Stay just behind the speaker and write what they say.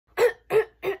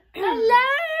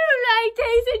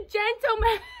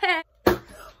gentlemen.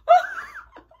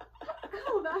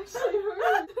 Oh, that actually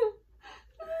hurt.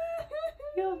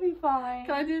 You'll be fine.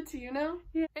 Can I do it to you now?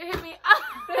 Yeah. It hit me.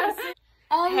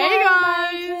 Hey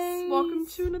guys! Welcome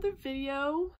to another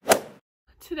video.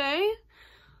 Today,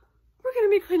 we're gonna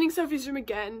be cleaning Sophie's room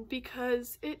again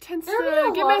because it tends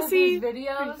to get messy pretty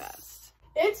fast.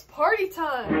 It's party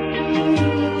time!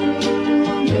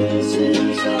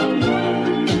 Missing someone.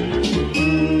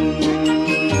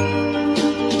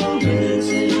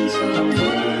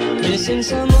 Missing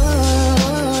someone.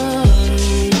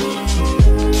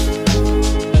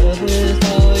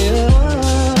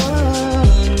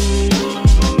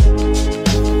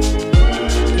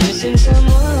 Missing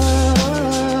someone.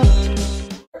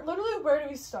 Literally, where do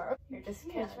we start? Here, just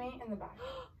catch me in the back.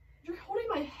 You're holding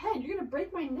my head. You're gonna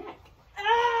break my neck.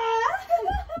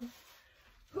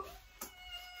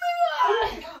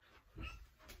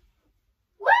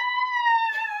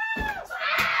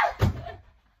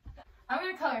 I'm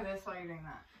gonna color this while you're doing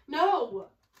that. No!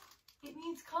 It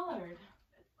needs colored.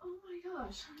 Oh my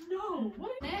gosh, no!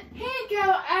 What? Here you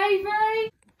go, Avery!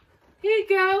 Here you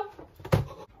go!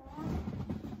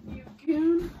 You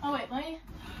goon. Oh wait, let me...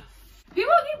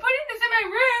 People keep putting this in my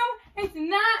room! It's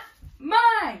not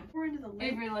mine! We're into the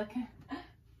lake. Avery, look.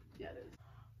 Yeah, it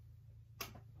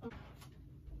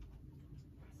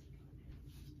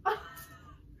is.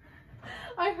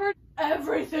 I heard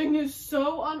everything is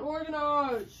so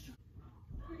unorganized.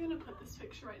 We're gonna put this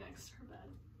picture right next to her bed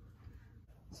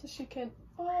so she can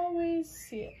always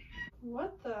see it.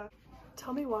 What the?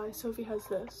 Tell me why Sophie has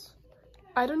this.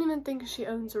 I don't even think she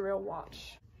owns a real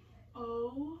watch.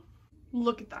 Oh,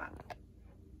 look at that.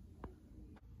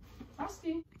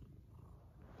 Frosty.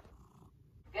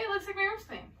 Hey, it looks like my room's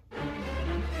clean.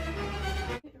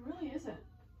 It really isn't.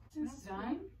 It's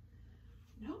done?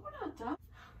 No, we're not done.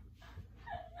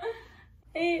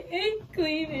 It is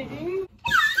cleaning.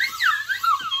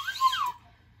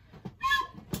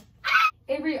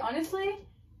 Avery, honestly,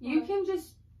 you can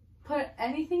just put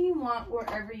anything you want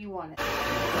wherever you want it.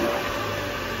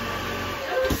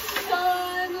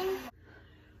 Done.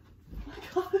 Oh my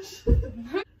gosh.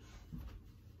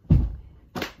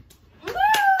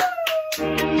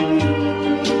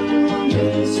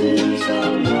 Missing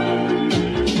someone.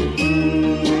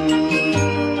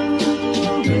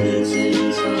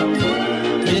 Missing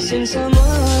someone. Missing someone.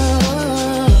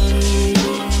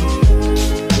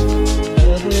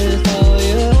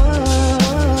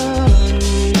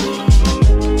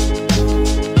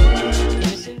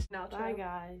 Bye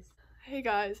guys. Hey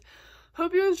guys,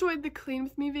 hope you enjoyed the clean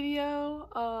with me video.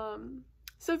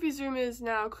 Sophie's room is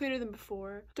now cleaner than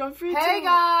before. Don't forget Hey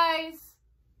guys!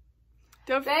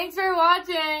 Thanks for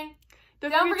watching.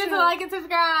 Don't forget to like and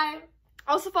subscribe.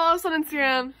 Also follow us on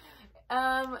Instagram.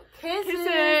 Kisses.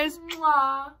 Kisses.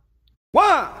 Mwah.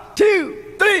 1,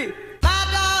 2, 3.